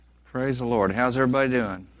Praise the Lord. How's everybody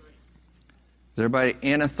doing? Is everybody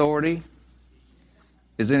in authority?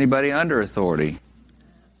 Is anybody under authority?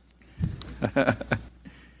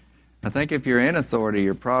 I think if you're in authority,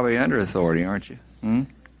 you're probably under authority, aren't you?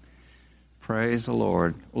 Praise the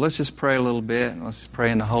Lord. Well, let's just pray a little bit. Let's just pray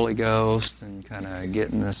in the Holy Ghost and kind of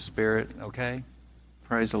get in the Spirit, okay?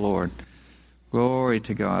 Praise the Lord. Glory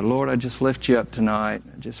to God. Lord, I just lift you up tonight.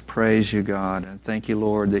 I just praise you, God. I thank you,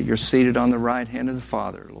 Lord, that you're seated on the right hand of the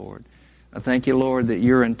Father, Lord. I thank you, Lord, that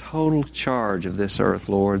you're in total charge of this earth,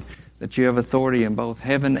 Lord, that you have authority in both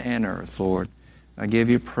heaven and earth, Lord. I give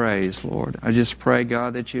you praise, Lord. I just pray,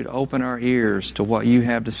 God, that you'd open our ears to what you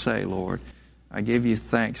have to say, Lord. I give you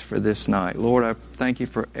thanks for this night. Lord, I thank you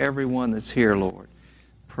for everyone that's here, Lord.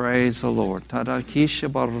 Praise the Lord. Pray in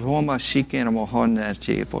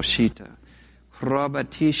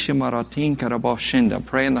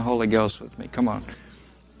the Holy Ghost with me. Come on.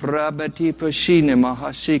 Lord,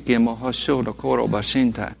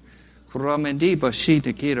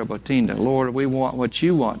 we want what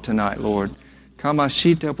you want tonight, Lord. Thank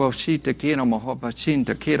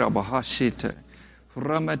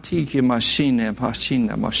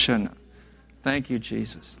you,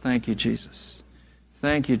 Jesus. Thank you, Jesus.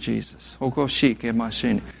 Thank you, Jesus.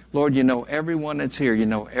 Lord, you know everyone that's here. You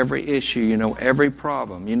know every issue. You know every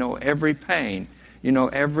problem. You know every pain. You know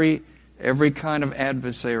every kind of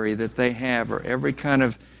adversary that they have, or every kind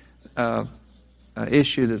of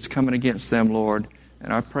issue that's coming against them, Lord.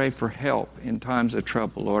 And I pray for help in times of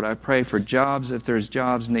trouble, Lord. I pray for jobs if there's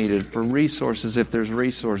jobs needed, for resources if there's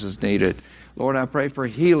resources needed. Lord, I pray for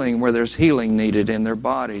healing where there's healing needed in their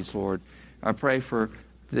bodies, Lord. I pray for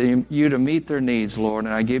you to meet their needs, Lord,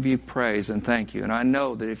 and I give you praise and thank you. And I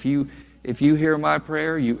know that if you hear my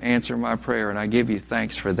prayer, you answer my prayer, and I give you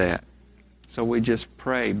thanks for that. So we just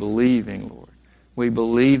pray, believing, Lord. We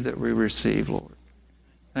believe that we receive, Lord.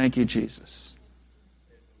 Thank you, Jesus.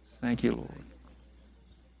 Thank you, Lord.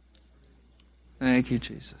 Thank you,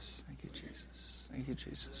 Jesus. Thank you, Jesus. Thank you,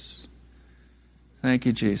 Jesus. Thank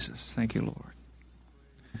you, Jesus. Thank you, Lord.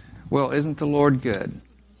 Well, isn't the Lord good?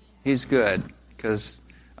 He's good because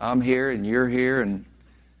I'm here and you're here and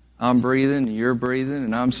I'm breathing and you're breathing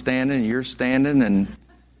and I'm standing and you're standing, and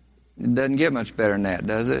it doesn't get much better than that,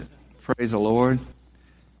 does it? Praise the Lord.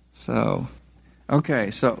 So,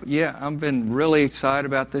 yeah, I've been really excited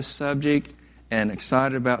about this subject and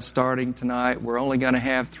excited about starting tonight. We're only going to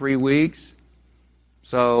have 3 weeks,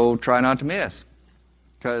 so try not to miss,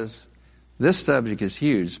 because this subject is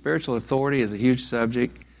huge. Spiritual authority is a huge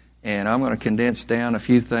subject, and I'm going to condense down a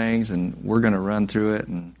few things, and we're going to run through it,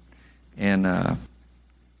 and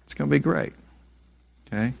it's going to be great.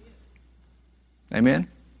 Okay? Amen?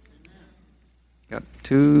 Got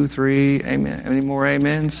 2, 3, amen. Any more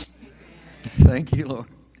amens? Thank you, Lord.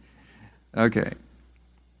 Okay.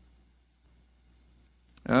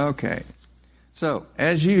 So,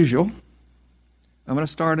 as usual, I'm going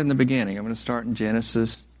to start in the beginning. I'm going to start in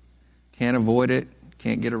Genesis. Can't avoid it.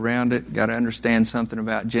 Can't get around it. Got to understand something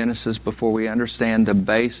about Genesis before we understand the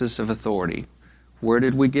basis of authority. Where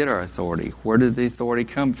did we get our authority? Where did the authority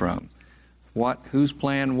come from? Whose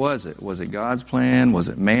plan was it? Was it God's plan? Was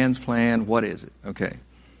it man's plan? What is it? Okay.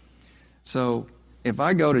 So, if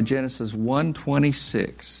I go to Genesis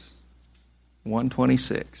 1:26,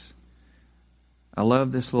 I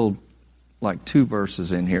love this little, 2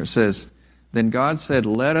 verses in here. It says, "Then God said,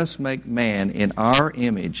 let us make man in our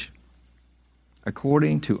image,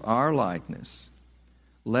 according to our likeness.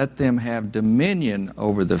 Let them have dominion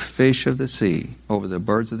over the fish of the sea, over the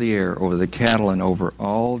birds of the air, over the cattle, and over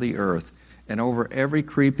all the earth, and over every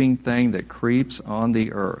creeping thing that creeps on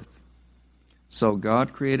the earth." So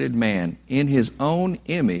God created man in his own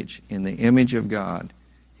image, in the image of God.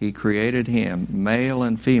 He created him, male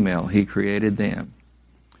and female, he created them.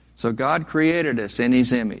 So God created us in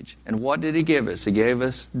his image. And what did he give us? He gave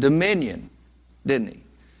us dominion, didn't he?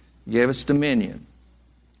 He gave us dominion.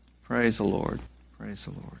 Praise the Lord. Praise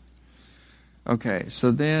the Lord. Okay,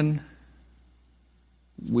 so then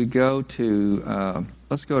we go to,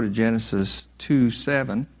 let's go to Genesis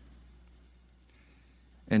 2:7.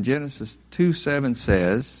 And Genesis 2:7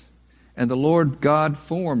 says, "And the Lord God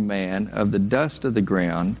formed man of the dust of the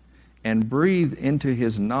ground, and breathed into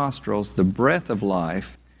his nostrils the breath of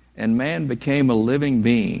life, and man became a living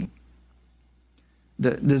being."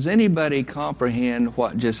 Does anybody comprehend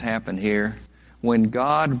what just happened here? When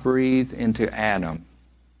God breathed into Adam.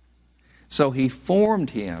 So he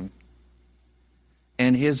formed him,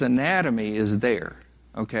 and his anatomy is there,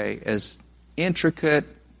 okay, as intricate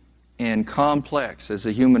and complex as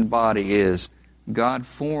the human body is. God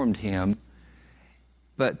formed him,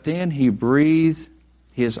 but then he breathed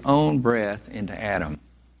his own breath into Adam.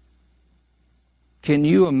 Can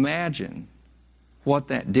you imagine what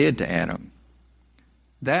that did to Adam?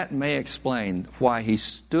 That may explain why he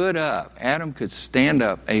stood up. Adam could stand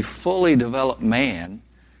up, a fully developed man,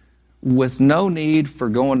 with no need for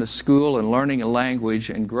going to school and learning a language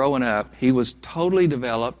and growing up. He was totally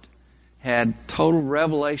developed, had total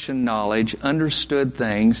revelation knowledge, understood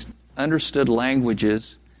things, understood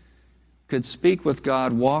languages, could speak with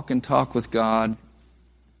God, walk and talk with God.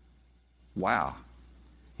 Wow.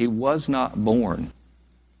 He was not born.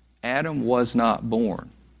 Adam was not born.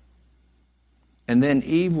 And then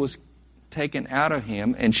Eve was taken out of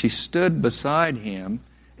him, and she stood beside him,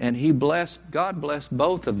 and God blessed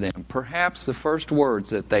both of them. Perhaps the first words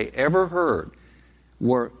that they ever heard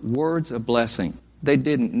were words of blessing. They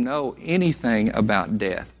didn't know anything about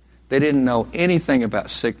death. They didn't know anything about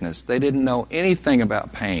sickness. They didn't know anything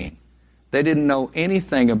about pain. They didn't know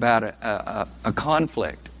anything about a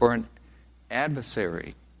conflict or an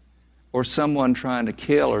adversary or someone trying to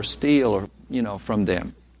kill or steal or from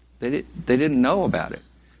them. They didn't know about it.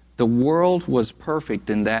 The world was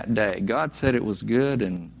perfect in that day. God said it was good,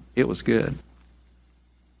 and it was good.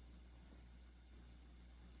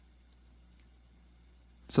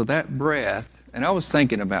 So that breath, and I was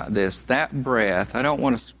thinking about this, that breath, I don't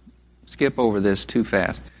want to skip over this too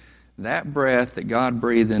fast. That breath that God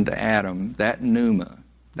breathed into Adam, that pneuma,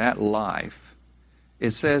 that life,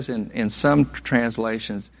 it says in some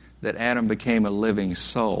translations that Adam became a living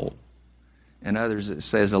soul. In others it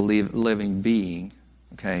says a living being.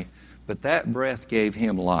 Okay? But that breath gave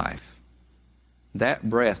him life. That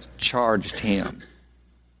breath charged him.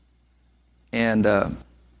 And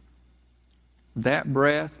that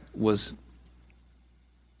breath was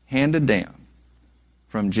handed down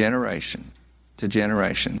from generation to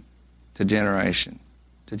generation to generation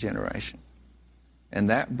to generation. And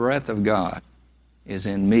that breath of God is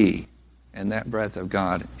in me, and that breath of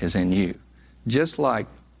God is in you. Just like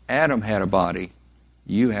Adam had a body,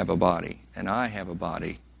 you have a body, and I have a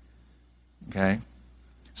body. Okay?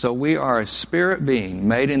 So we are a spirit being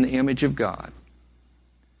made in the image of God.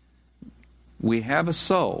 We have a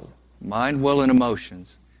soul, mind, will, and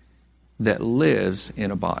emotions that lives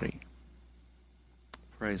in a body.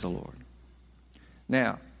 Praise the Lord.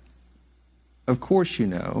 Now, of course you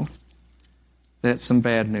know that some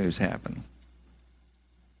bad news happened.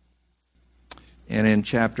 And in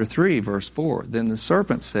chapter 3, verse 4, then the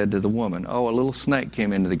serpent said to the woman, a little snake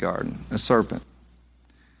came into the garden, a serpent.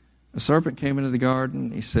 A serpent came into the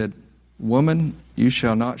garden. He said, woman, you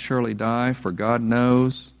shall not surely die, for God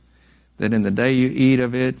knows that in the day you eat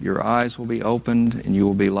of it, your eyes will be opened, and you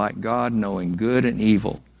will be like God, knowing good and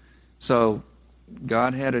evil. So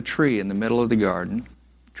God had a tree in the middle of the garden,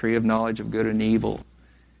 tree of knowledge of good and evil.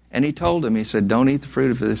 And he told him, he said, don't eat the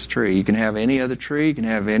fruit of this tree. You can have any other tree, you can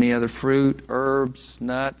have any other fruit, herbs,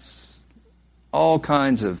 nuts, all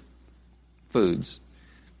kinds of foods.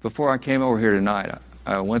 Before I came over here tonight,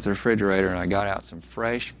 I went to the refrigerator and I got out some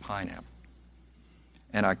fresh pineapple.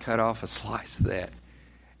 And I cut off a slice of that.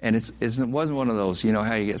 And it wasn't one of those, you know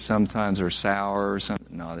how you get sometimes they're sour or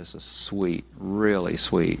something. No, this is sweet, really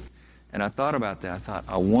sweet. And I thought about that. I thought,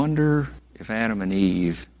 I wonder if Adam and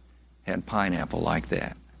Eve had pineapple like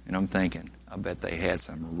that. And I'm thinking, I bet they had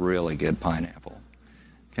some really good pineapple.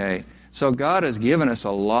 Okay? So God has given us a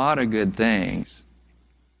lot of good things.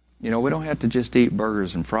 We don't have to just eat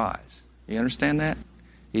burgers and fries. You understand that?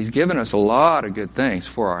 He's given us a lot of good things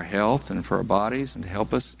for our health and for our bodies and to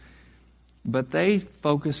help us. But they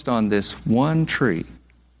focused on this one tree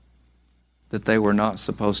that they were not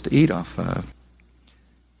supposed to eat off of.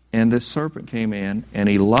 And this serpent came in and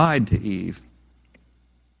he lied to Eve.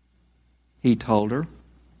 He told her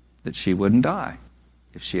that she wouldn't die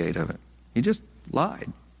if she ate of it. He just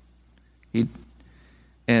lied.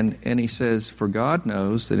 And he says, for God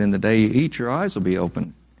knows that in the day you eat, your eyes will be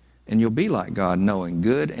open, and you'll be like God, knowing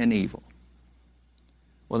good and evil.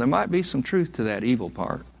 Well, there might be some truth to that evil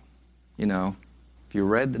part. If you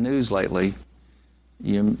read the news lately,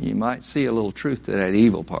 you might see a little truth to that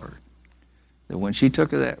evil part. That when she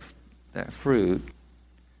took of that fruit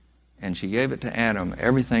and she gave it to Adam,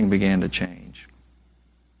 everything began to change.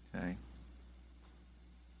 Okay.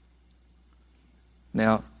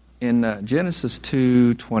 Now, in Genesis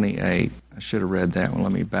 2:28, I should have read that one.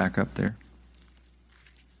 Let me back up there.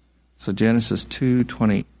 So Genesis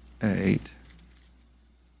 2:28.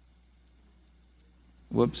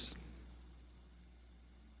 Whoops.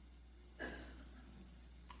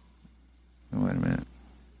 Oh, wait a minute.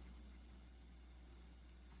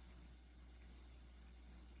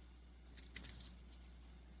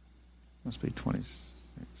 Must be 26.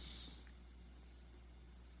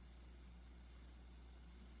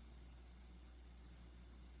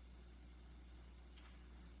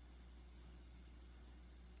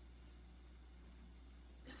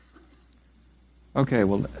 Okay,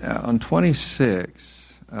 well, on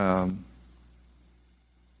 26,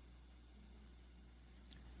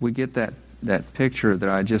 we get that picture that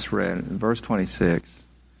I just read in verse 26,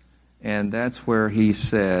 and that's where he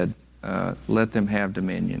said, let them have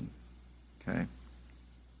dominion. Okay?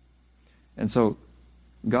 And so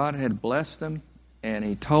God had blessed them, and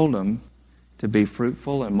he told them to be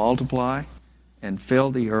fruitful and multiply and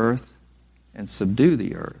fill the earth and subdue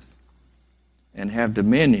the earth and have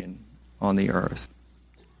dominion on the earth.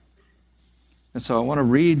 And so I want to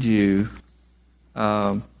read you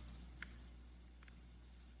a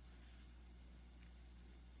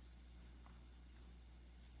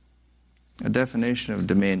definition of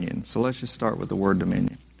dominion. So let's just start with the word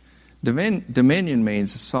dominion. Dominion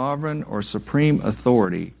means sovereign or supreme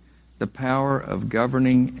authority, the power of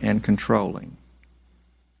governing and controlling.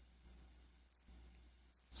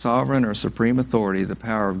 Sovereign or supreme authority, the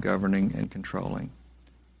power of governing and controlling.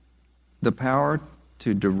 The power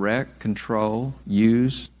to direct, control,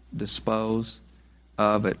 use, dispose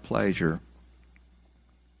of at pleasure.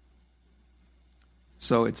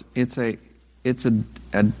 So it's a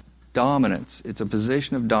dominance. It's a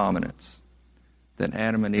position of dominance that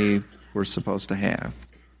Adam and Eve were supposed to have.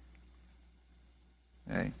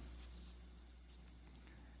 Okay.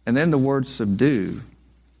 And then the word subdue.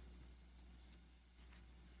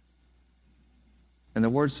 And the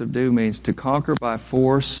word subdue means to conquer by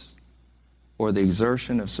force or the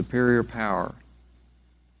exertion of superior power,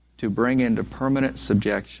 to bring into permanent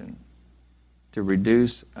subjection, to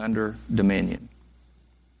reduce under dominion.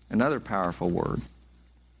 Another powerful word.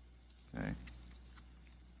 Okay.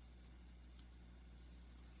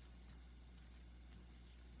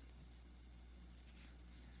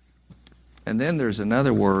 And then there's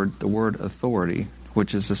another word, the word authority,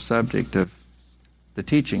 which is the subject of the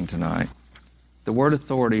teaching tonight. The word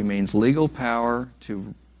authority means legal power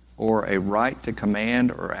to, or a right to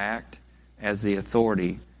command or act as the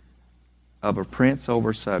authority of a prince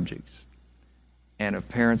over subjects and of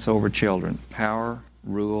parents over children, power,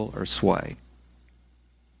 rule, or sway.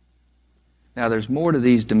 Now, there's more to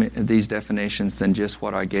these definitions than just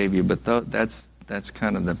what I gave you, but that's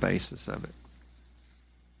kind of the basis of it.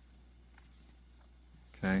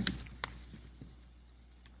 Okay.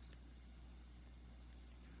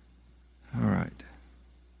 All right.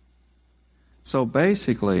 So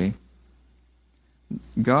basically,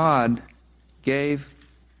 God gave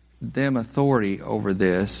them authority over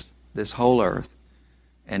this whole earth,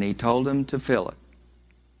 and he told them to fill it,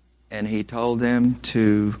 and he told them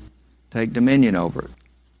to take dominion over it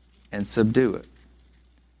and subdue it.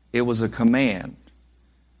 It was a command,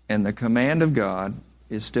 and the command of God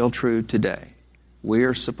is still true today. We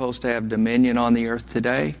are supposed to have dominion on the earth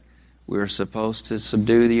today. We're supposed to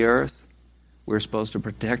subdue the earth. We're supposed to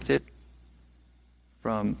protect it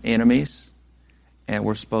from enemies, and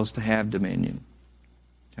we're supposed to have dominion.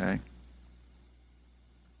 Okay?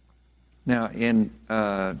 Now, in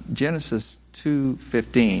Genesis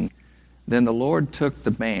 2:15, then the Lord took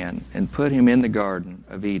the man and put him in the Garden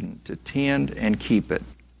of Eden to tend and keep it.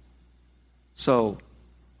 So,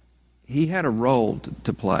 he had a role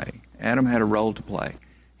to play. Adam had a role to play.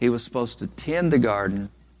 He was supposed to tend the garden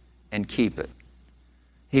and keep it.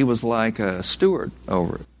 He was like a steward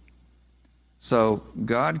over it. So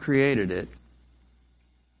God created it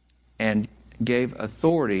and gave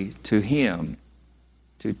authority to him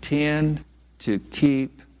to tend, to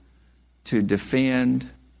keep, to defend,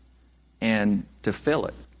 and to fill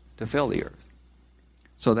it, to fill the earth.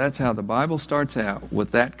 So that's how the Bible starts out,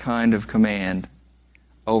 with that kind of command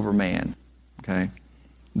over man. Okay?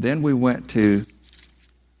 Then we went to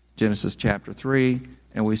Genesis chapter 3,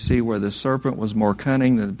 and we see where the serpent was more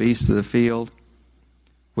cunning than the beasts of the field,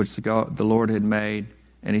 which the Lord had made.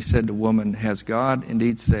 And he said to woman, has God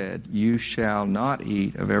indeed said, you shall not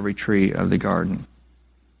eat of every tree of the garden?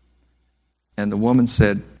 And the woman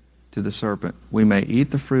said to the serpent, we may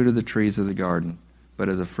eat the fruit of the trees of the garden, but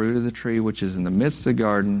of the fruit of the tree which is in the midst of the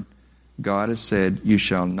garden, God has said, you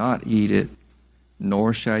shall not eat it,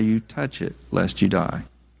 nor shall you touch it, lest you die.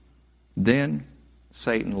 Then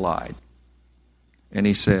Satan lied, and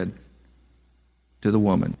he said to the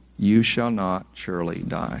woman, you shall not surely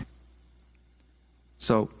die.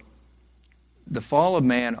 So, the fall of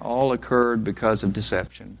man all occurred because of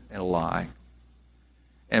deception and a lie,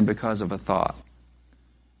 and because of a thought.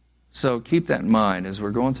 So keep that in mind as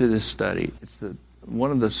we're going through this study. It's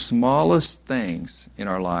one of the smallest things in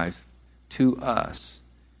our life to us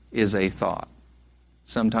is a thought.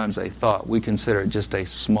 Sometimes a thought, we consider it just a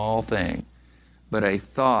small thing, but a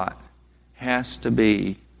thought has to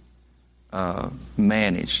be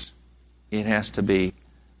managed. It has to be,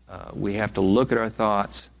 we have to look at our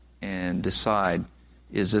thoughts and decide,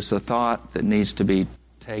 is this a thought that needs to be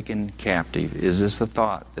taken captive? Is this a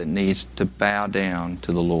thought that needs to bow down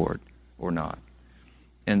to the Lord or not?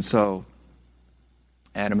 And so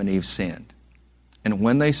Adam and Eve sinned. And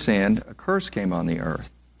when they sinned, a curse came on the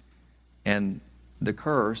earth. And the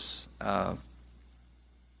curse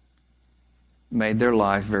made their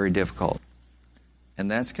life very difficult.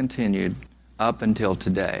 And that's continued up until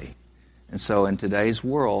today. And so in today's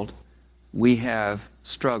world, we have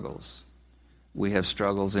struggles. We have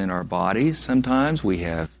struggles in our bodies sometimes. We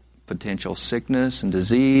have potential sickness and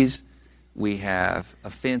disease. We have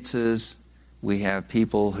offenses. We have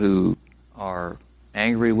people who are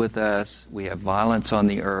angry with us. We have violence on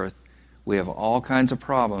the earth. We have all kinds of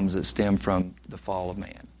problems that stem from the fall of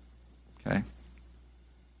man. Okay?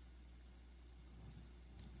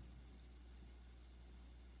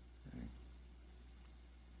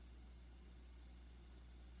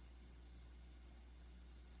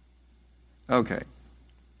 Okay.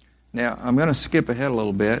 Now, I'm going to skip ahead a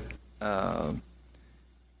little bit.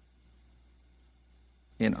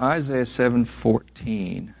 In Isaiah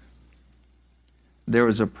 7:14, there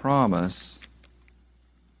was a promise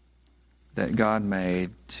that God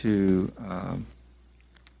made to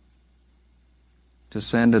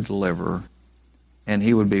send a deliverer, and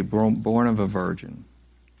he would be born of a virgin.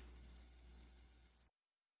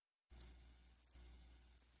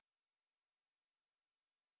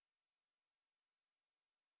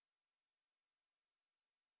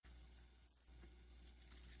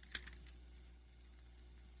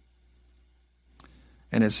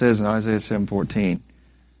 And it says in Isaiah 7:14,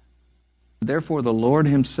 "Therefore the Lord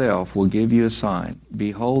himself will give you a sign.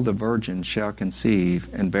 Behold, the virgin shall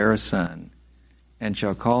conceive and bear a son, and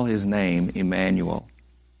shall call his name Emmanuel."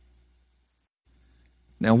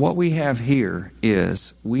 Now what we have here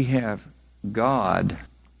is we have God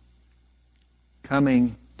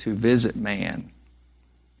coming to visit man.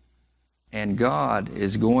 And God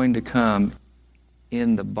is going to come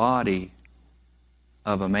in the body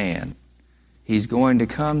of a man. He's going to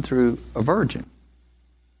come through a virgin.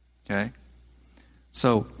 Okay?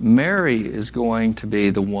 So Mary is going to be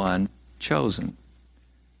the one chosen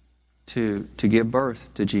to give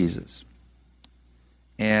birth to Jesus.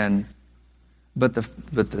 But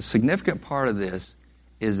the significant part of this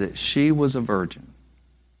is that she was a virgin.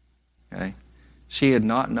 Okay? She had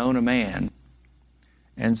not known a man.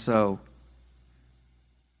 And so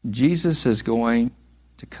Jesus is going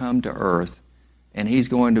to come to earth, and he's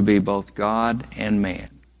going to be both God and man.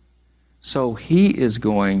 So he is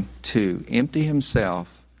going to empty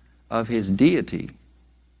himself of his deity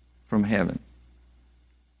from heaven.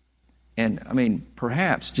 And, I mean,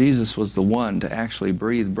 perhaps Jesus was the one to actually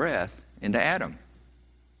breathe breath into Adam.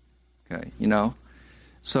 Okay, you know?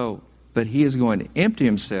 So, but he is going to empty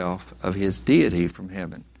himself of his deity from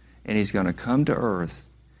heaven. And he's going to come to earth,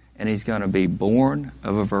 and he's going to be born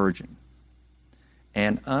of a virgin.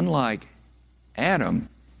 And unlike Adam,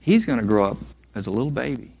 he's going to grow up as a little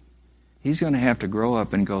baby. He's going to have to grow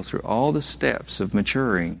up and go through all the steps of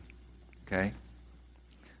maturing. Okay?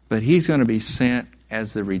 But he's going to be sent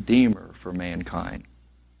as the Redeemer for mankind.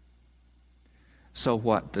 So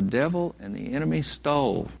what the devil and the enemy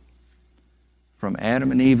stole from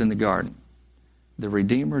Adam and Eve in the garden, the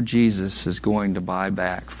Redeemer Jesus is going to buy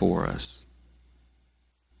back for us.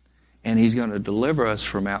 And he's going to deliver us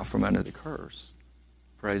from out from under the curse.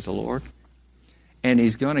 Praise the Lord. And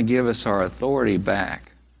he's going to give us our authority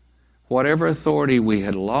back. Whatever authority we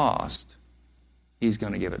had lost, he's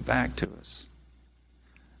going to give it back to us.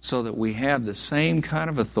 So that we have the same kind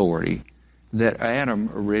of authority that Adam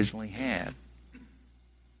originally had.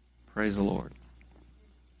 Praise the Lord.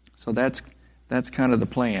 So that's kind of the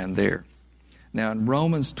plan there. Now in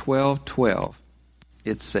Romans 12:12,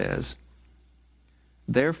 it says,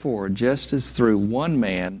 "Therefore, just as through one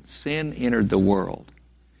man sin entered the world,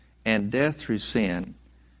 and death through sin,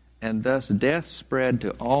 and thus death spread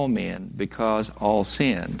to all men because all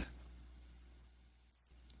sinned."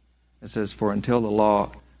 It says, "For until the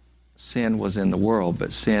law, sin was in the world,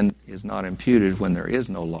 but sin is not imputed when there is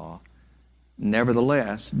no law.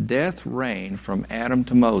 Nevertheless, death reigned from Adam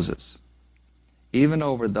to Moses, even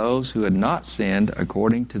over those who had not sinned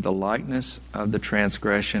according to the likeness of the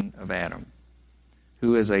transgression of Adam,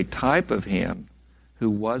 who is a type of him who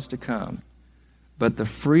was to come. But the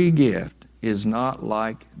free gift is not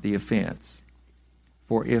like the offense.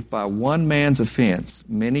 For if by one man's offense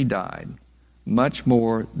many died, much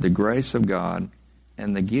more the grace of God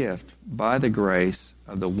and the gift by the grace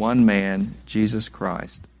of the one man, Jesus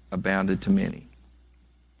Christ, abounded to many."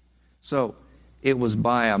 So it was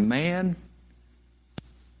by a man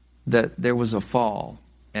that there was a fall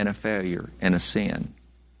and a failure and a sin.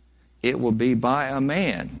 it will be by a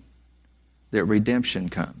man that redemption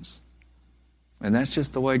comes. And that's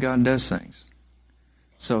just the way God does things.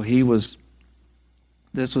 So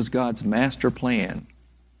this was God's master plan.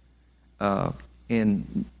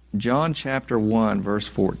 In John chapter 1, verse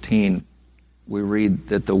 14, we read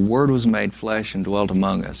that the Word was made flesh and dwelt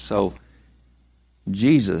among us. So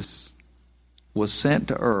Jesus was sent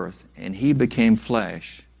to earth, and he became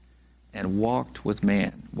flesh and walked with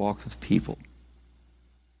man, walked with people.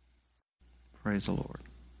 Praise the Lord.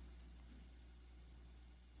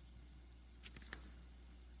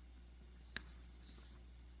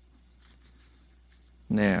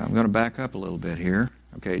 Now, I'm going to back up a little bit here.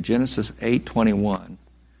 Okay, Genesis 8:21.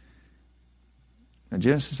 Now,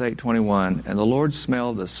 Genesis 8:21, and the Lord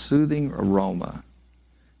smelled the soothing aroma.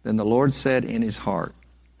 Then the Lord said in his heart,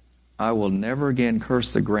 I will never again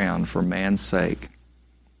curse the ground for man's sake,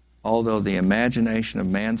 although the imagination of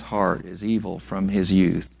man's heart is evil from his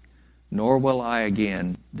youth, nor will I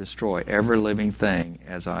again destroy every living thing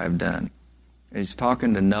as I have done. And he's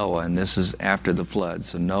talking to Noah, and this is after the flood.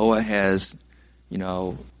 So Noah has,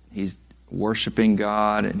 he's worshiping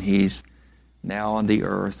God, and he's now on the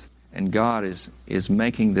earth, and God is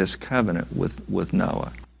making this covenant with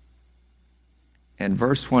Noah. And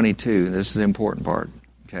verse 22, this is the important part,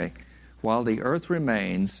 okay? While the earth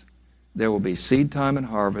remains, there will be seed time and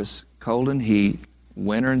harvest, cold and heat,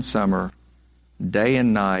 winter and summer, day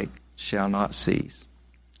and night shall not cease.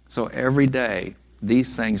 So every day,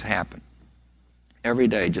 these things happen. Every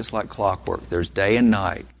day, just like clockwork, there's day and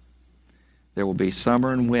night. There will be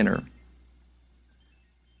summer and winter.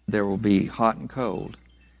 There will be hot and cold.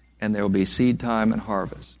 And there will be seed time and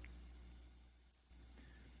harvest.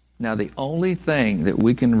 Now, the only thing that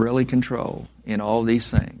we can really control in all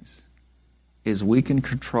these things is we can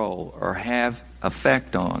control or have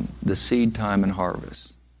effect on the seed time and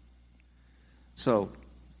harvest. So,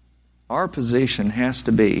 our position has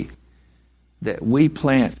to be that we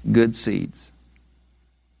plant good seeds.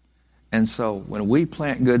 And so, when we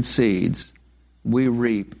plant good seeds, we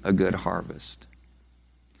reap a good harvest.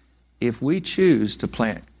 If we choose to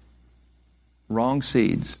plant wrong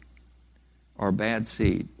seeds or bad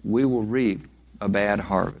seed, we will reap a bad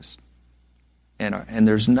harvest. And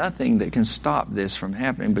there's nothing that can stop this from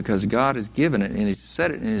happening because God has given it and He's said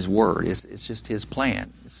it in His Word. It's just His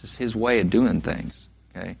plan. It's just His way of doing things.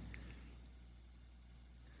 Okay?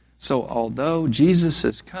 So although Jesus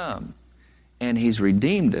has come and He's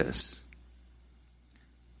redeemed us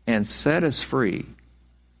and set us free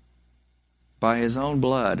by His own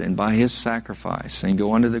blood and by His sacrifice and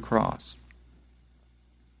going to the cross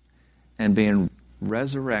and being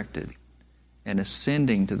resurrected and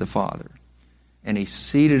ascending to the Father, and He's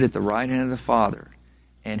seated at the right hand of the Father,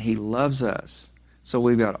 and He loves us. So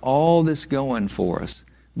we've got all this going for us,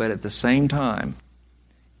 but at the same time,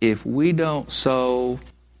 if we don't sow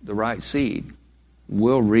the right seed,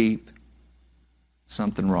 we'll reap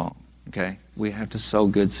something wrong, okay? We have to sow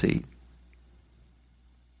good seed.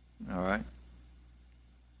 All right?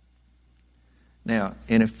 Now,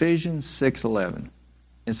 in Ephesians 6:11,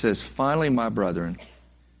 it says, Finally, my brethren,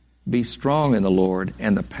 be strong in the Lord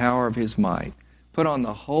and the power of His might. Put on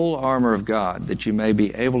the whole armor of God, that you may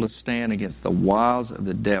be able to stand against the wiles of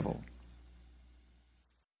the devil.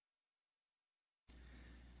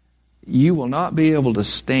 You will not be able to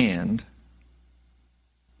stand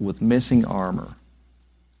with missing armor.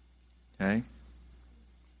 Okay?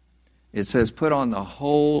 It says, put on the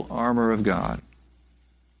whole armor of God.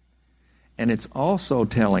 And it's also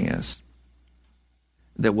telling us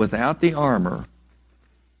that without the armor,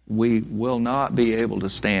 we will not be able to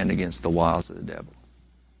stand against the wiles of the devil.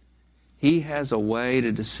 He has a way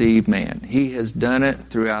to deceive man. He has done it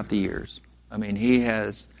throughout the years. I mean, he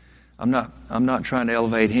has. I'm not trying to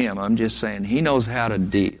elevate him. I'm just saying he knows how to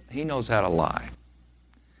deal. He knows how to lie,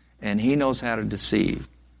 and he knows how to deceive.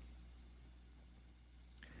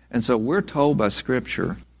 And so we're told by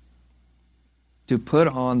Scripture to put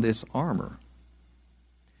on this armor.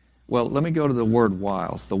 Well, let me go to the word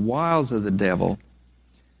wiles. The wiles of the devil.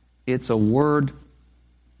 It's a word,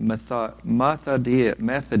 methodia,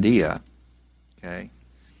 okay?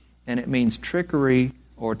 And it means trickery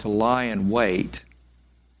or to lie in wait,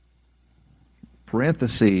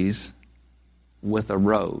 parentheses, with a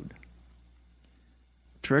road.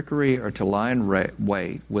 Trickery or to lie in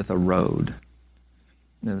wait with a road.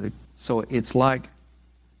 So it's like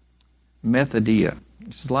methodia.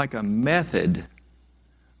 It's like a method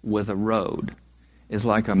with a road. It's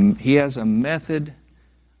like he has a method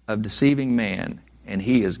of deceiving man, and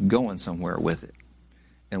he is going somewhere with it.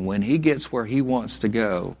 And when he gets where he wants to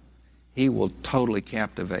go, he will totally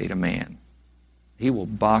captivate a man. He will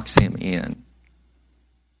box him in.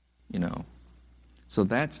 you know. So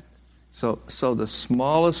that's so the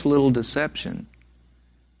smallest little deception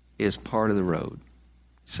is part of the road.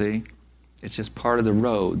 See? It's just part of the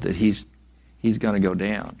road that he's going to go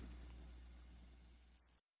down.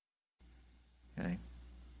 Okay.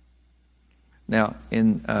 Now,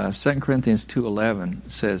 in 2 Corinthians 2:11,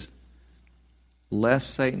 it says,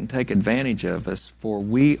 lest Satan take advantage of us, for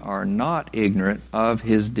we are not ignorant of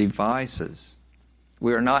his devices.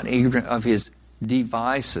 We are not ignorant of his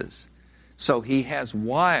devices. So he has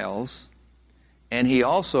wiles, and he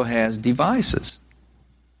also has devices.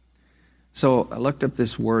 So I looked up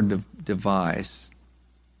this word device,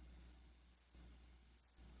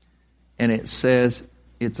 and it says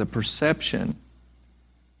it's a perception.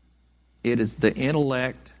 It is the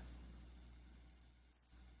intellect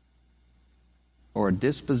or a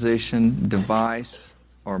disposition, device,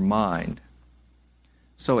 or mind.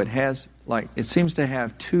 So it has, it seems to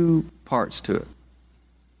have two parts to it.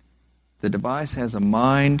 The device has a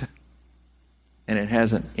mind, and it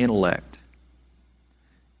has an intellect.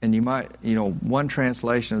 And you might, one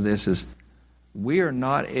translation of this is, we are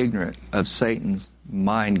not ignorant of Satan's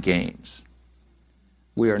mind games.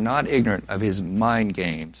 We are not ignorant of his mind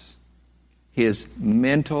games, his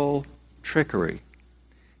mental trickery.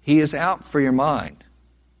 He is out for your mind.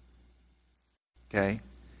 Okay?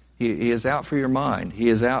 He is out for your mind. He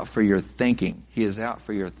is out for your thinking. He is out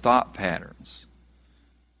for your thought patterns.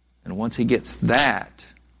 And once he gets that,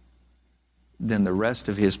 then the rest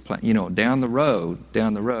of his plan, down the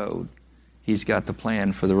road, he's got the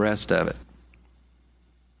plan for the rest of it.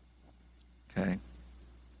 Okay?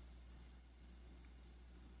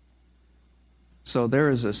 So there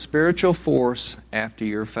is a spiritual force after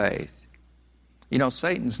your faith.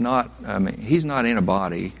 Satan's not, he's not in a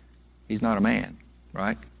body. He's not a man,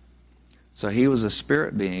 right? So he was a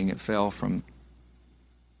spirit being that fell from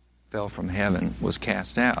heaven, was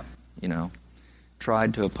cast out,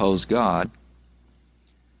 tried to oppose God.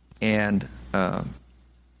 And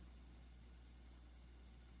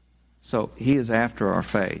so he is after our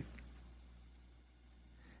faith.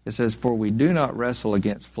 It says, for we do not wrestle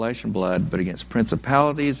against flesh and blood, but against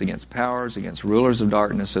principalities, against powers, against rulers of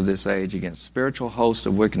darkness of this age, against spiritual hosts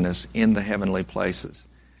of wickedness in the heavenly places.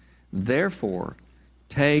 Therefore,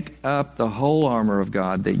 take up the whole armor of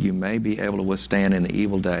God, that you may be able to withstand in the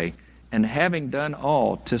evil day, and having done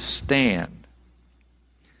all, to stand.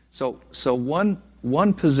 So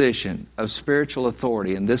one position of spiritual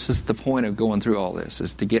authority, and this is the point of going through all this,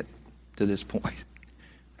 is to get to this point.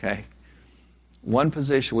 Okay? One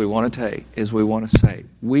position we want to take is we want to say,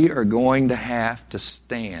 we are going to have to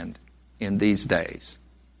stand in these days.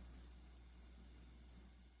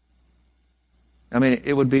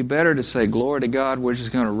 It would be better to say, glory to God, we're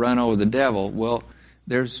just going to run over the devil. Well,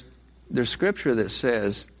 there's scripture that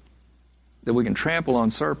says that we can trample on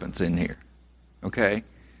serpents in here. Okay?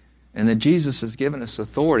 And that Jesus has given us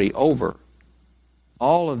authority over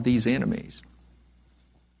all of these enemies.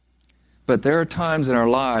 But there are times in our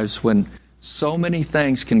lives when so many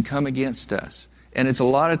things can come against us. And it's a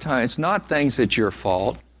lot of times, it's not things that's your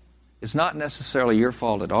fault. It's not necessarily your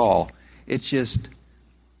fault at all. It's just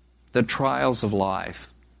the trials of life.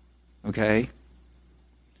 Okay?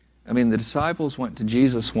 The disciples went to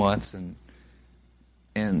Jesus once, and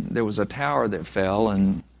there was a tower that fell,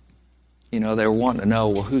 and they were wanting to know,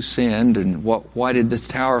 well, who sinned, and why did this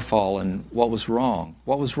tower fall, and what was wrong?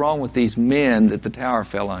 What was wrong with these men that the tower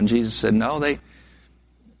fell on? Jesus said, No,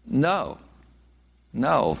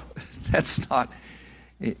 that's not.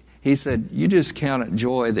 He said, you just count it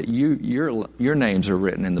joy that your names are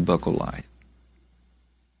written in the book of life.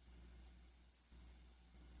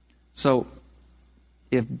 So,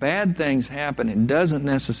 if bad things happen, it doesn't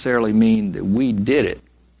necessarily mean that we did it,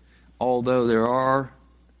 although there are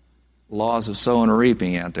laws of sowing and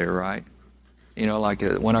reaping out there, right?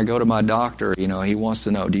 When I go to my doctor, he wants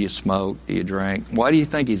to know, do you smoke? Do you drink? Why do you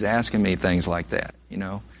think he's asking me things like that?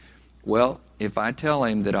 Well, if I tell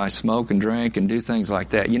him that I smoke and drink and do things like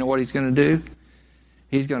that, you know what he's going to do?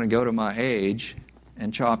 He's going to go to my age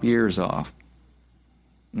and chop years off.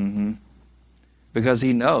 Because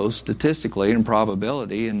he knows statistically and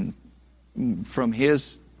probability, and from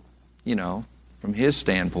his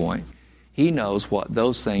standpoint, he knows what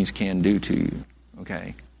those things can do to you,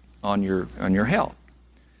 okay, on your health.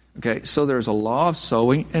 Okay, so there's a law of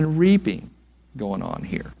sowing and reaping going on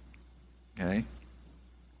here. Okay?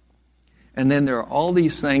 And then there are all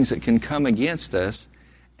these things that can come against us,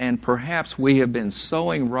 and perhaps we have been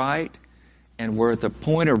sowing right, and we're at the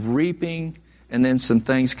point of reaping, and then some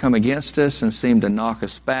things come against us and seem to knock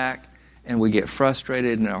us back, and we get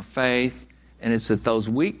frustrated in our faith, and it's at those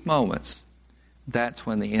weak moments that's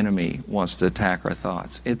when the enemy wants to attack our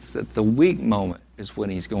thoughts. It's at the weak moment is when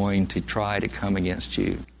he's going to try to come against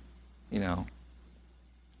you.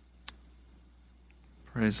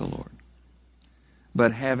 Praise the Lord.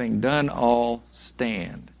 But having done all,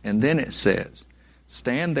 stand. And then it says,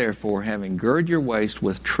 stand therefore, having girded your waist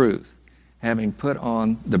with truth, having put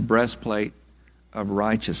on the breastplate of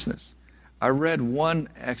righteousness. I read one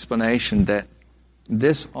explanation that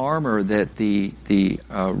this armor that the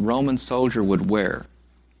Roman soldier would wear,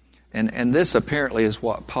 and this apparently is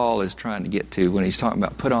what Paul is trying to get to when he's talking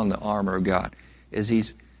about put on the armor of God, is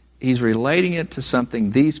he's relating it to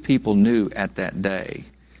something these people knew at that day.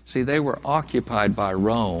 See, they were occupied by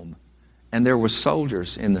Rome, and there were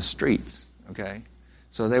soldiers in the streets, okay?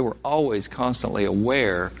 So they were always constantly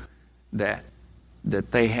aware that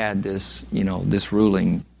they had this, this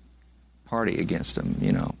ruling party against them,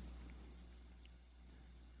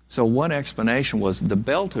 So one explanation was the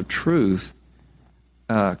belt of truth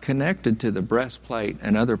connected to the breastplate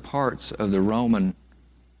and other parts of the Roman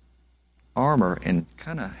armor and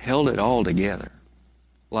kind of held it all together.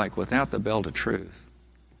 Like without the belt of truth,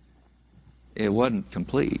 it wasn't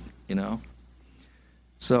complete,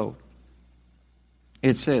 So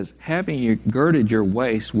it says, having you girded your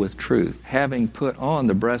waist with truth, having put on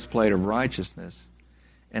the breastplate of righteousness,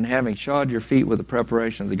 and having shod your feet with the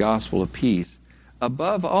preparation of the gospel of peace,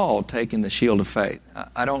 above all, taking the shield of faith.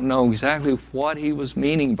 I don't know exactly what he was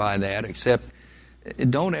meaning by that, except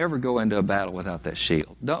don't ever go into a battle without that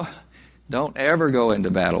shield. Don't ever go into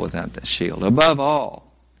battle without that shield. Above all.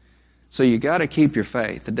 So you got to keep your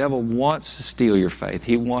faith. The devil wants to steal your faith.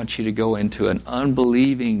 He wants you to go into an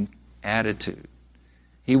unbelieving attitude.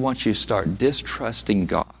 He wants you to start distrusting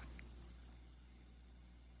God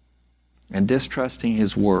and distrusting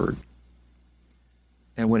His Word.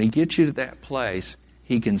 And when he gets you to that place,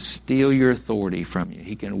 he can steal your authority from you.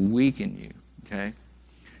 He can weaken you, okay?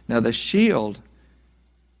 Now, the shield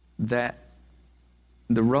that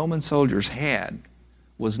the Roman soldiers had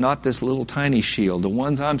was not this little tiny shield. The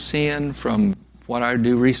ones I'm seeing from what I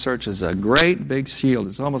do research is a great big shield.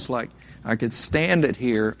 It's almost like I could stand it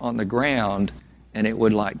here on the ground and it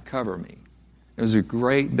would like cover me. It was a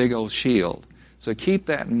great big old shield. So keep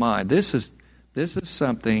that in mind. This is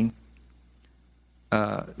something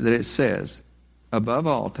that it says, above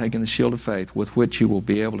all, taking the shield of faith with which you will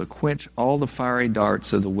be able to quench all the fiery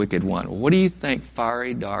darts of the wicked one. What do you think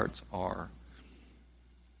fiery darts are?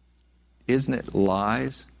 Isn't it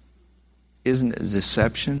lies? Isn't it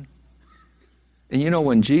deception? And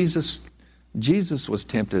when Jesus was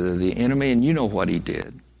tempted of the enemy, and you know what he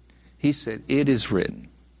did. He said, it is written.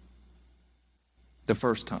 The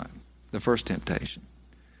first time, the first temptation.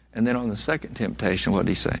 And then on the second temptation, what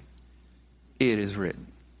did he say? It is written.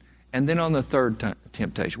 And then on the third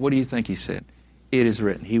temptation, what do you think he said? It is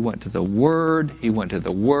written. He went to the Word, he went to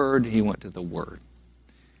the Word, he went to the Word.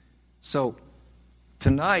 So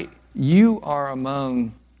tonight, you are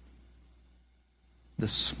among the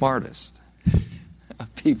smartest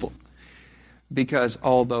of people. Because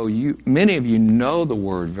although many of you know the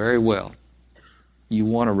Word very well, you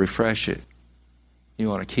want to refresh it. You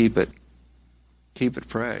want to keep it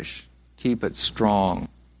fresh, keep it strong,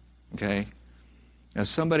 okay? Now,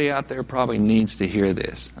 somebody out there probably needs to hear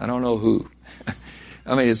this. I don't know who.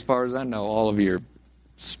 I mean, as far as I know, all of you are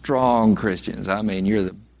strong Christians. I mean, you're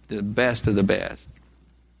the best of the best.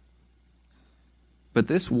 But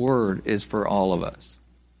this word is for all of us.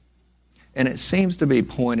 And it seems to be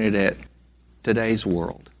pointed at today's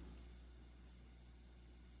world.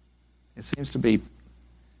 It seems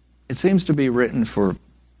to be written for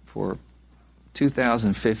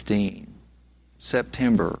 2015,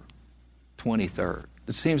 September 23rd.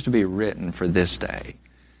 It seems to be written for this day.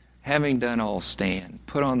 Having done all, stand.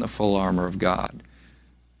 Put on the full armor of God,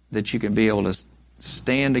 that you can be able to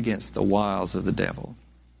stand against the wiles of the devil.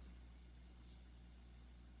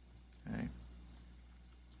 Okay.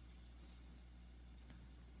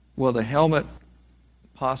 Well, the helmet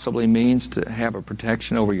possibly means to have a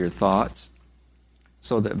protection over your thoughts,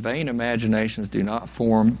 so that vain imaginations do not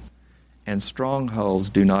form and strongholds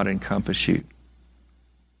do not encompass you.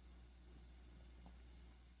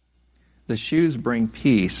 The shoes bring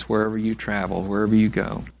peace wherever you travel, wherever you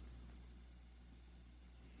go.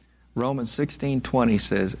 Romans 16:20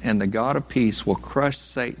 says, and the God of peace will crush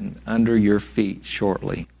Satan under your feet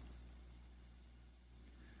shortly.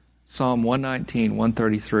 Psalm 119,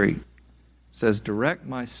 133 says, direct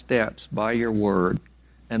my steps by your word,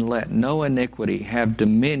 and let no iniquity have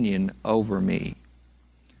dominion over me.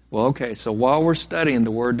 Well, okay, so while we're studying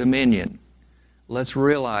the word dominion, let's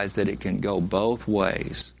realize that it can go both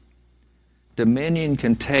ways. Dominion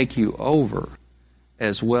can take you over,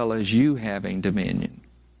 as well as you having dominion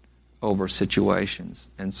over situations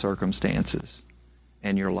and circumstances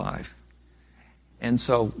in your life. And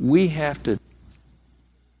so we have to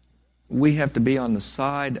be on the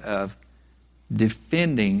side of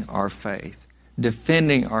defending our faith,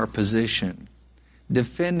 defending our position,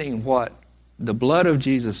 defending what the blood of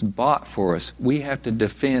Jesus bought for us. We have to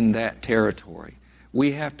defend that territory.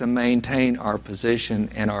 We have to maintain our position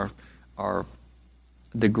and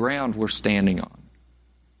the ground we're standing on.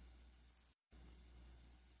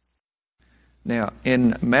 Now,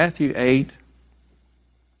 in Matthew 8,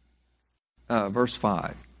 verse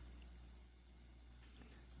 5,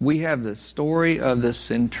 we have the story of the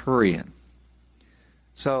centurion.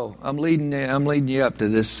 So I'm leading you up to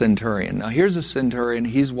this centurion. Now, here's a centurion.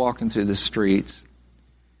 He's walking through the streets,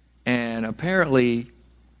 and apparently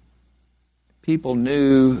people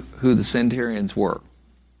knew who the centurions were.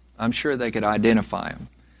 I'm sure they could identify them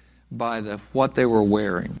by what they were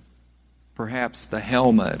wearing, perhaps the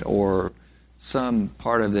helmet or some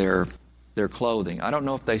part of their clothing. I don't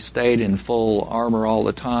know if they stayed in full armor all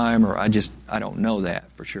the time, or I don't know that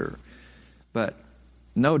for sure. But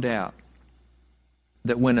no doubt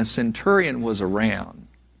that when a centurion was around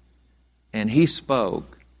and he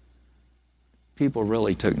spoke, people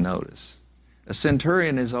really took notice. A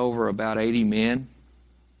centurion is over about 80 men.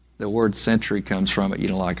 The word century comes from it,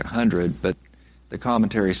 like 100, but the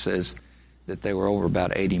commentary says that they were over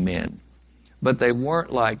about 80 men. But they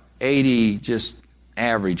weren't like 80 just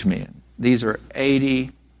average men. These are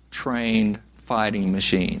 80 trained fighting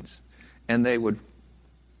machines. And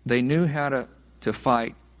they knew how to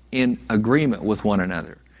fight in agreement with one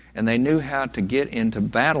another. And they knew how to get into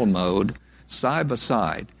battle mode side by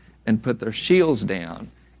side and put their shields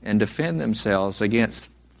down and defend themselves against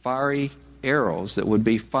fiery arrows that would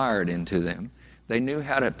be fired into them. They knew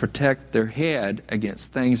how to protect their head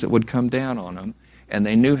against things that would come down on them. And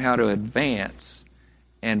they knew how to advance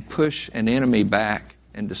and push an enemy back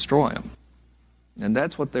and destroy them. And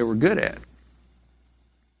that's what they were good at.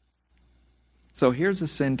 So here's a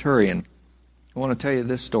centurion. I want to tell you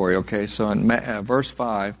this story, okay? So in verse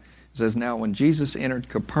 5, it says, "Now when Jesus entered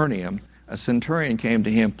Capernaum, a centurion came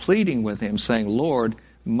to him, pleading with him, saying, 'Lord,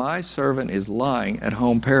 my servant is lying at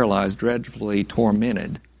home paralyzed, dreadfully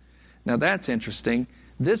tormented.'" Now that's interesting.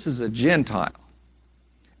 This is a Gentile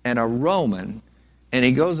and a Roman, and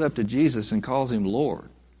he goes up to Jesus and calls him Lord.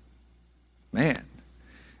 Man.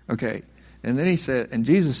 Okay. And then and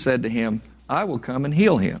Jesus said to him, "I will come and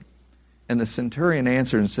heal him." And the centurion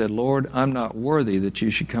answered and said, "Lord, I'm not worthy that you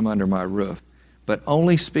should come under my roof, but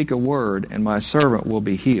only speak a word, and my servant will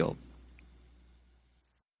be healed.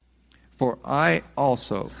 For I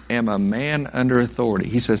also am a man under authority."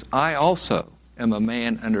 He says, "I also am a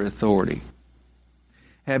man under authority,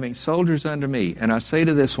 having soldiers under me. And I say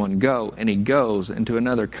to this one, 'Go,' and he goes, and to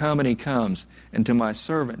another, 'Come,' and he comes, and to my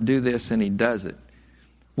servant, 'Do this,' and he does it."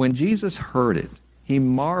 When Jesus heard it, he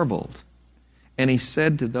marveled, and he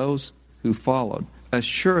said to those who followed,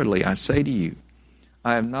 "Assuredly, I say to you,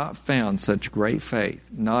 I have not found such great faith,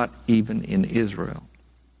 not even in Israel."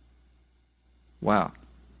 Wow.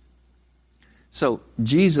 So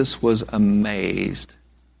Jesus was amazed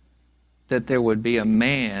that there would be a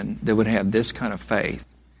man that would have this kind of faith,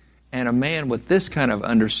 and a man with this kind of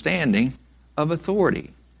understanding of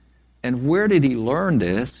authority. And where did he learn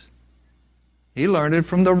this? He learned it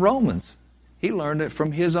from the Romans. He learned it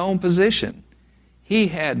from his own position. He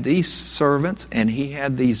had these servants, and he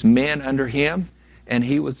had these men under him, and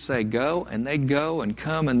he would say, "Go," and they'd go, and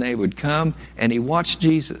come, and they would come, and he watched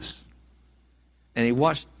Jesus. And he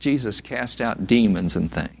watched Jesus cast out demons and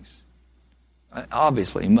things.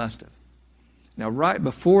 Obviously, he must have. Now, right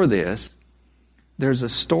before this, there's a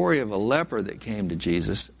story of a leper that came to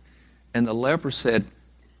Jesus, and the leper said,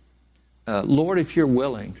 "Lord, if you're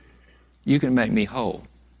willing, you can make me whole."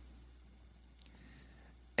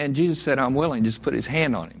 And Jesus said, "I'm willing." Just put his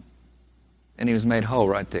hand on him. And he was made whole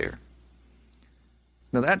right there.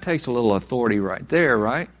 Now that takes a little authority right there,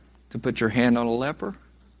 right? To put your hand on a leper.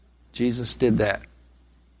 Jesus did that.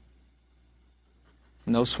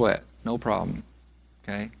 No sweat, no problem.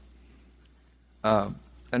 Okay?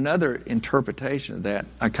 Another interpretation of that,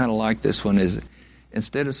 I kind of like this one, is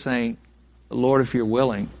instead of saying, "Lord, if you're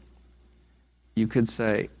willing," you could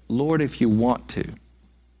say, "Lord, if you want to.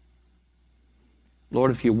 Lord,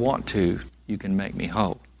 if you want to, you can make me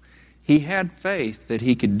whole." He had faith that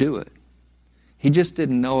he could do it. He just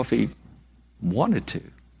didn't know if he wanted to,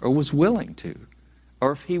 or was willing to,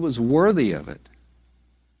 or if he was worthy of it.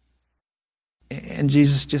 And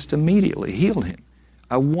Jesus just immediately healed him.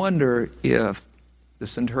 I wonder if the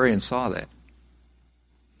centurion saw that.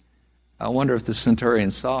 I wonder if the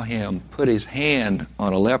centurion saw him put his hand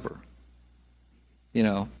on a leper.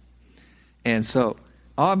 And so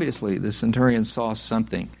obviously the centurion saw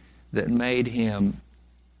something that made him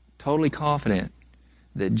totally confident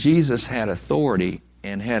that Jesus had authority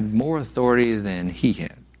and had more authority than he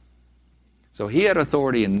had. So he had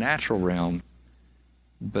authority in the natural realm,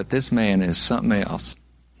 but this man is something else.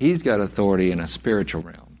 He's got authority in a spiritual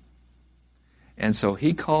realm. And so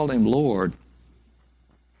he called him Lord.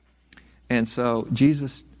 And so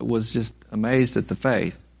Jesus was just amazed at the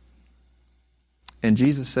faith. And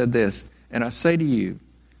Jesus said this, "And I say to you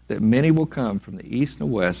that many will come from the east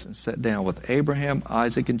and west and sit down with Abraham,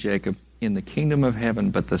 Isaac, and Jacob in the kingdom of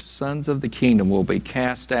heaven, but the sons of the kingdom will be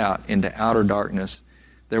cast out into outer darkness.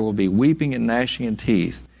 There will be weeping and gnashing of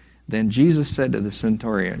teeth." Then Jesus said to the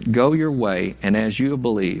centurion, "Go your way, and as you have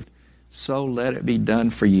believed, so let it be done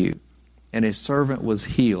for you." And his servant was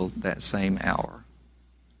healed that same hour.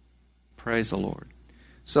 Praise the Lord.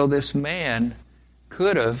 So this man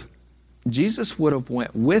Jesus would have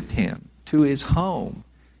went with him to his home.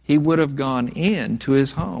 He would have gone in to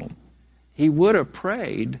his home. He would have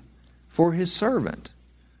prayed for his servant,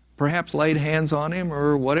 perhaps laid hands on him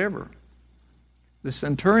or whatever. The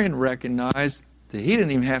centurion recognized that he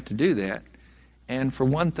didn't even have to do that. And for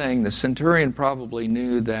one thing, the centurion probably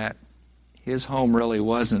knew that his home really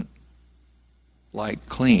wasn't like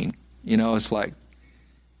clean. It's like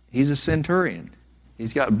he's a centurion.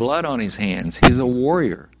 He's got blood on his hands. He's a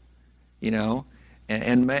warrior,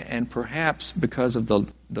 and perhaps because of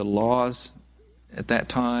the laws at that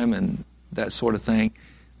time and that sort of thing,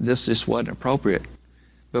 this just wasn't appropriate.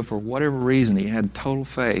 But for whatever reason, he had total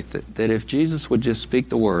faith that if Jesus would just speak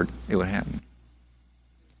the word, it would happen.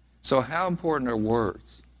 So how important are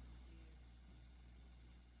words?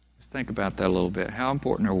 Let's think about that a little bit. How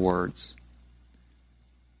important are words?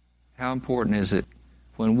 How important is it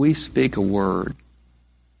when we speak a word?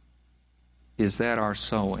 Is that our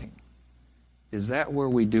sowing? Is that where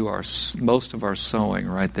we do most of our sowing,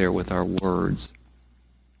 right there with our words?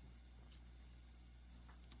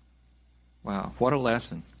 Wow, what a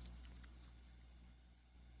lesson.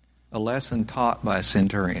 A lesson taught by a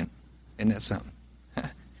centurion. Isn't that something?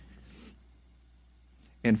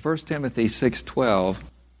 In 1 Timothy 6:12,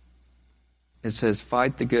 it says,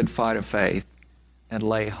 "Fight the good fight of faith and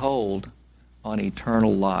lay hold on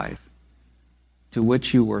eternal life, to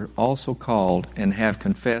which you were also called and have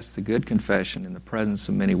confessed the good confession in the presence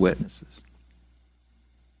of many witnesses."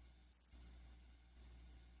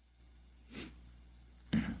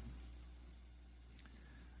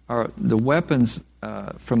 The weapons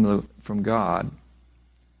from God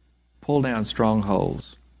pull down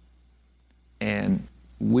strongholds, and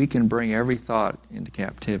we can bring every thought into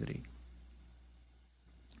captivity.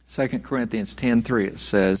 2 Corinthians 10:3, it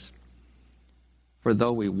says, "For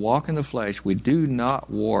though we walk in the flesh, we do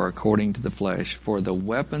not war according to the flesh. For the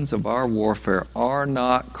weapons of our warfare are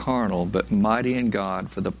not carnal, but mighty in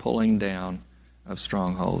God for the pulling down of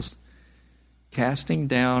strongholds, casting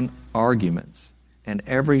down arguments and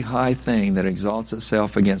every high thing that exalts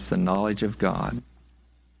itself against the knowledge of God."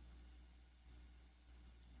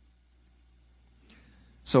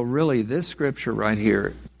 So really, this scripture right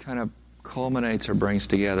here kind of culminates or brings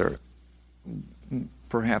together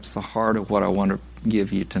perhaps the heart of what I want to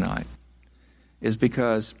give you tonight, is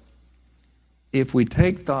because if we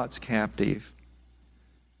take thoughts captive,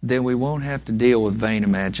 then we won't have to deal with vain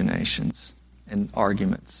imaginations and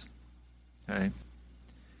arguments. Okay?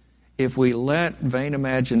 If we let vain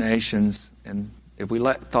imaginations and if we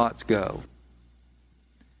let thoughts go,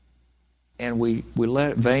 and we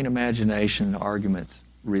let vain imagination and arguments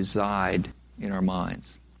reside in our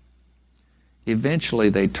minds, eventually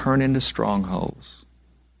they turn into strongholds.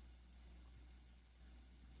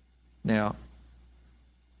 Now,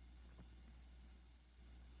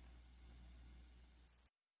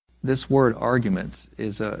 this word arguments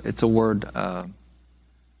it's a word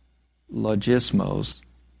logismos.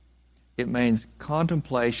 It means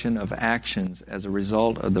contemplation of actions as a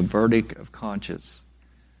result of the verdict of conscience,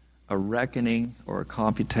 a reckoning or a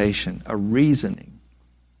computation, a reasoning,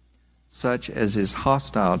 such as is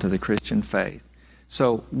hostile to the Christian faith.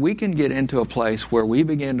 So we can get into a place where we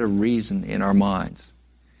begin to reason in our minds,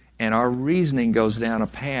 and our reasoning goes down a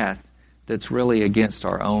path that's really against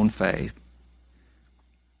our own faith.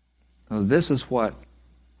 Now, this is what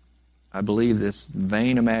I believe this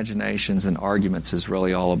vain imaginations and arguments is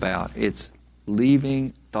really all about. It's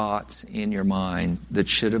leaving thoughts in your mind that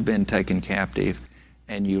should have been taken captive,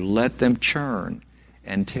 and you let them churn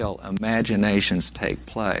until imaginations take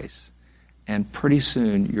place. And pretty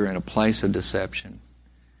soon you're in a place of deception.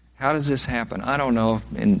 How does this happen? I don't know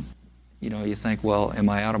You think, well, am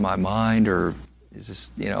I out of my mind, or is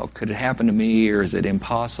this, could it happen to me, or is it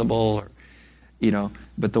impossible? Or,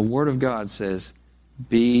 but the Word of God says,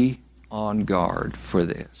 be on guard for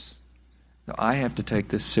this. Now, I have to take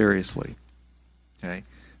this seriously. Okay?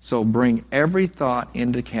 So bring every thought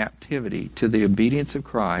into captivity to the obedience of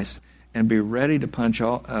Christ, and be ready to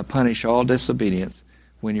punish all disobedience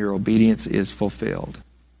when your obedience is fulfilled.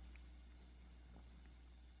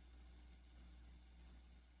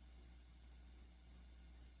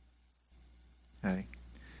 Okay.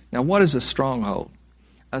 Now, what is a stronghold?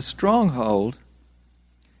 A stronghold,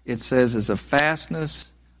 it says, is a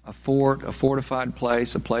fastness, a fort, a fortified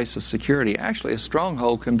place, a place of security. Actually, a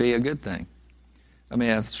stronghold can be a good thing. I mean,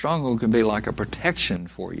 a stronghold can be like a protection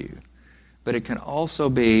for you. But it can also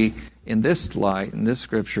be, in this light, in this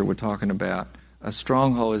scripture we're talking about, a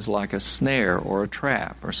stronghold is like a snare or a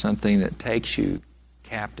trap or something that takes you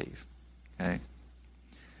captive. Okay?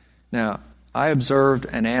 Now, I observed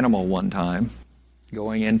an animal one time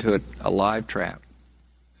going into a live trap.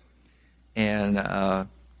 And the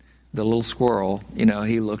little squirrel,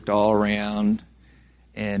 he looked all around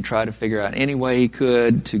and tried to figure out any way he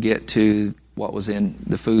could to get to what was in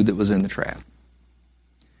the food that was in the trap.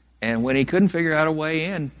 And when he couldn't figure out a way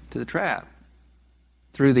in to the trap,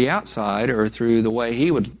 through the outside or through the way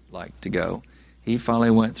he would like to go, he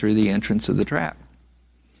finally went through the entrance of the trap.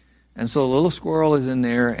 And so the little squirrel is in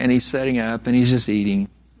there, and he's setting up, and he's just eating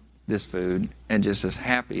this food, and just as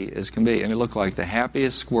happy as can be. I mean, he looked like the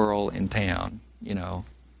happiest squirrel in town,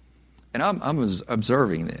 And I'm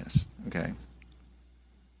observing this, okay?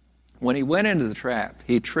 When he went into the trap,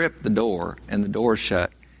 he tripped the door, and the door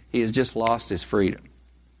shut. He has just lost his freedom.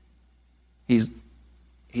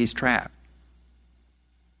 He's trapped.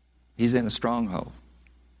 He's in a stronghold.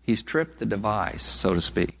 He's tripped the device, so to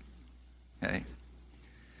speak. Okay?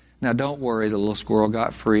 Now, don't worry, the little squirrel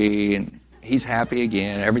got free, and he's happy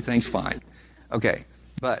again. Everything's fine. Okay,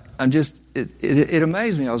 but it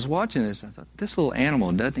amazed me. I was watching this, and I thought, this little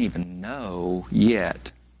animal doesn't even know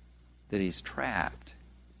yet that he's trapped.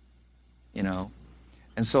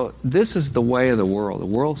 And so this is the way of the world. The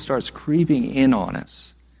world starts creeping in on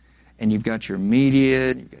us. And you've got your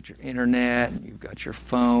media, you've got your internet, you've got your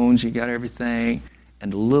phones, you've got everything.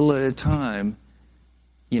 And a little at a time,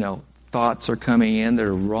 thoughts are coming in that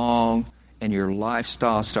are wrong, and your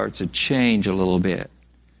lifestyle starts to change a little bit.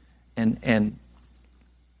 And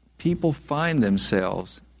people find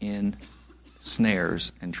themselves in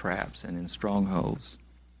snares and traps and in strongholds.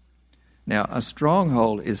 Now, a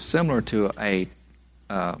stronghold is similar to a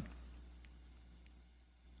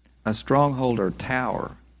stronghold or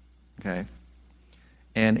tower. Okay,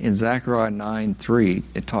 and in Zechariah 9:3,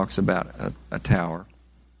 it talks about a tower.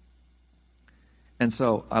 And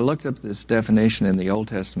so I looked up this definition in the Old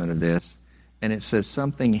Testament of this, and it says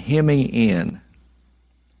something hemming in,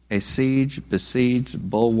 a siege, besieged,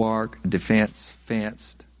 bulwark, defense,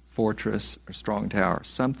 fenced, fortress, or strong tower.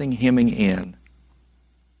 Something hemming in.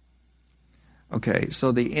 Okay,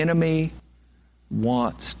 so the enemy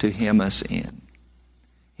wants to hem us in.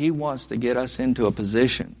 He wants to get us into a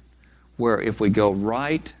position where if we go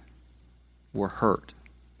right, we're hurt.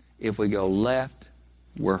 If we go left,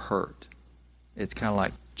 we're hurt. It's kind of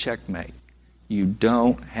like checkmate. You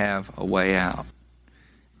don't have a way out.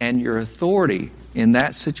 And your authority in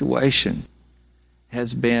that situation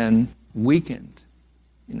has been weakened,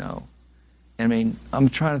 I mean, I'm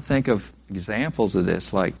trying to think of examples of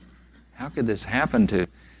this, like, how could this happen to?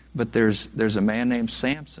 But there's a man named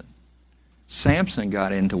Samson. Samson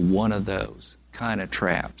got into one of those kind of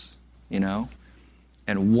traps.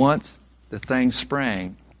 And once the thing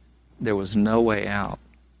sprang, there was no way out.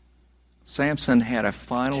 Samson had a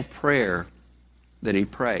final prayer that he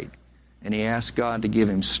prayed, and he asked God to give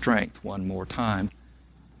him strength one more time,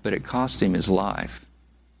 but it cost him his life.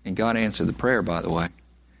 And God answered the prayer, by the way.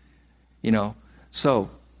 So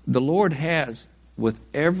the Lord has, with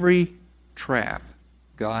every trap,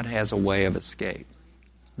 God has a way of escape.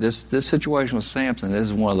 This situation with Samson, this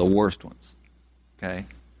is one of the worst ones. Okay?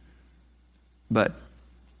 But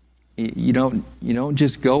you don't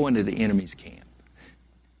just go into the enemy's camp.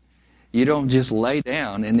 You don't just lay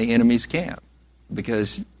down in the enemy's camp,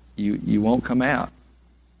 because you won't come out.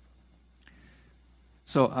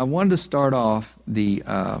 So I wanted to start off the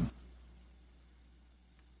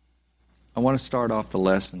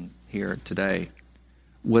lesson here today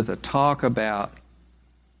with a talk about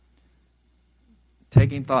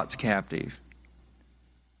taking thoughts captive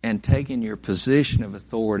and taking your position of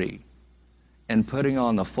authority and putting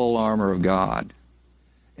on the full armor of God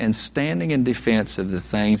and standing in defense of the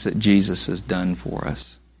things that Jesus has done for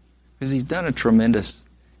us. Because He's done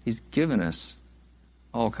he's given us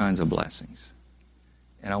all kinds of blessings.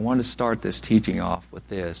 And I want to start this teaching off with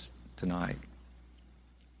this tonight.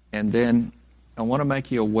 And then I want to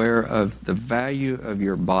make you aware of the value of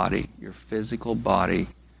your body. Your physical body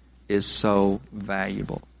is so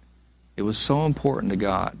valuable. It was so important to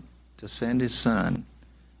God to send His Son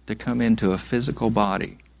to come into a physical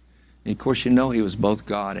body. And of course, you know He was both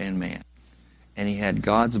God and man. And He had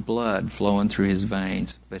God's blood flowing through His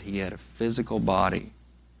veins, but He had a physical body.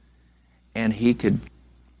 And He could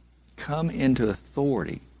come into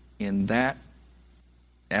authority in that,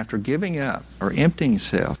 after giving up or emptying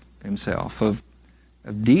himself of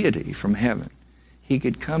deity from heaven. He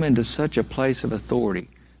could come into such a place of authority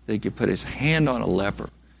that He could put His hand on a leper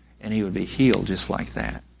and he would be healed just like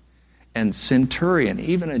that. And centurion,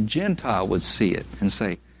 even a Gentile, would see it and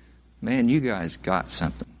say, man, you guys got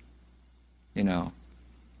something. You know,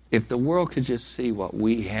 if the world could just see what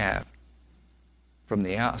we have from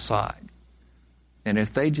the outside, and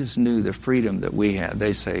if they just knew the freedom that we have,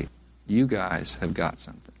 they say, you guys have got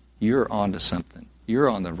something. You're onto something. You're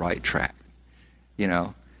on the right track. You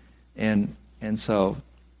know, and so,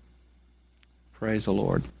 praise the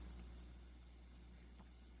Lord.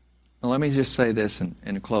 Now let me just say this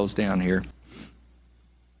and close down here.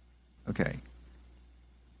 Okay.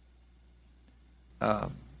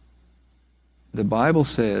 The Bible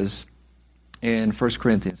says in 1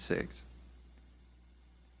 Corinthians 6,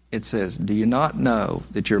 it says, do you not know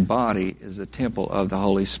that your body is a temple of the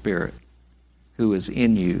Holy Spirit who is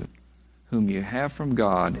in you, whom you have from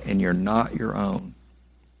God, and you're not your own?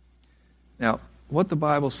 Now, what the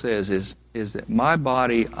Bible says is that my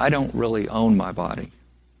body, I don't really own my body.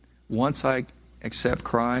 Once I accept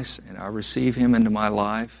Christ and I receive Him into my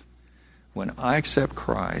life, when I accept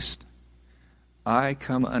Christ, I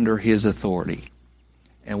come under His authority.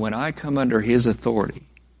 And when I come under His authority,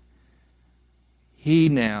 He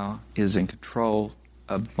now is in control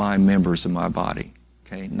of my members of my body,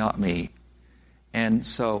 okay, not me. And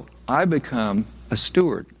so I become a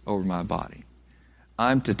steward over my body.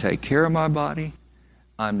 I'm to take care of my body.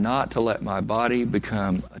 I'm not to let my body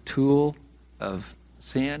become a tool of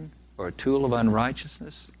sin or a tool of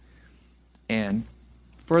unrighteousness. And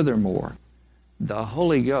furthermore, the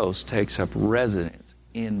Holy Ghost takes up residence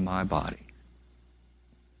in my body.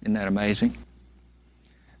 Isn't that amazing?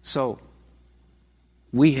 So,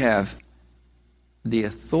 we have the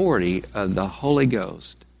authority of the Holy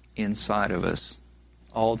Ghost inside of us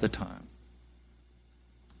all the time.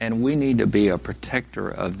 And we need to be a protector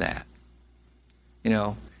of that. You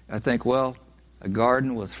know, I think, well, a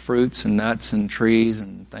garden with fruits and nuts and trees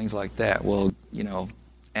and things like that. Well, you know,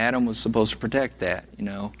 Adam was supposed to protect that, you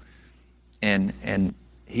know. And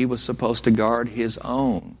he was supposed to guard his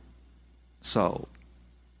own soul.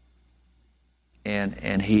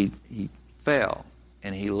 And he fell.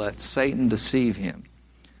 And he let Satan deceive him.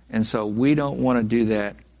 And so we don't want to do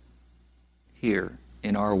that here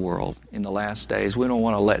in our world in the last days. We don't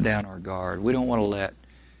want to let down our guard. We don't want to let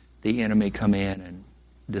the enemy come in and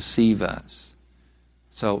deceive us.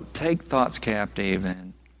 So take thoughts captive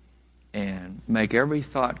and make every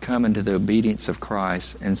thought come into the obedience of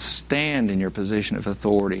Christ and stand in your position of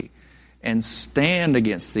authority and stand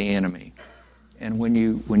against the enemy. And when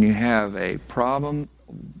you have a problem,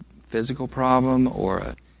 physical problem or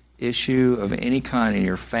an issue of any kind in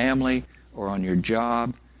your family or on your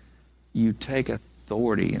job, you take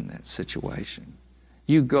authority in that situation.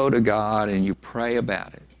 You go to God and you pray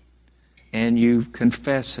about it and you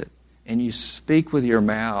confess it and you speak with your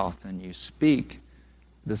mouth and you speak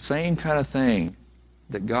the same kind of thing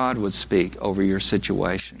that God would speak over your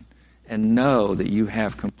situation, and know that you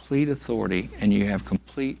have complete authority and you have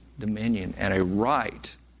complete dominion and a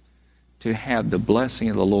right to have the blessing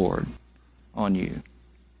of the Lord on you.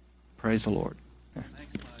 Praise the Lord. Thank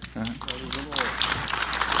you, Mike. Praise the Lord.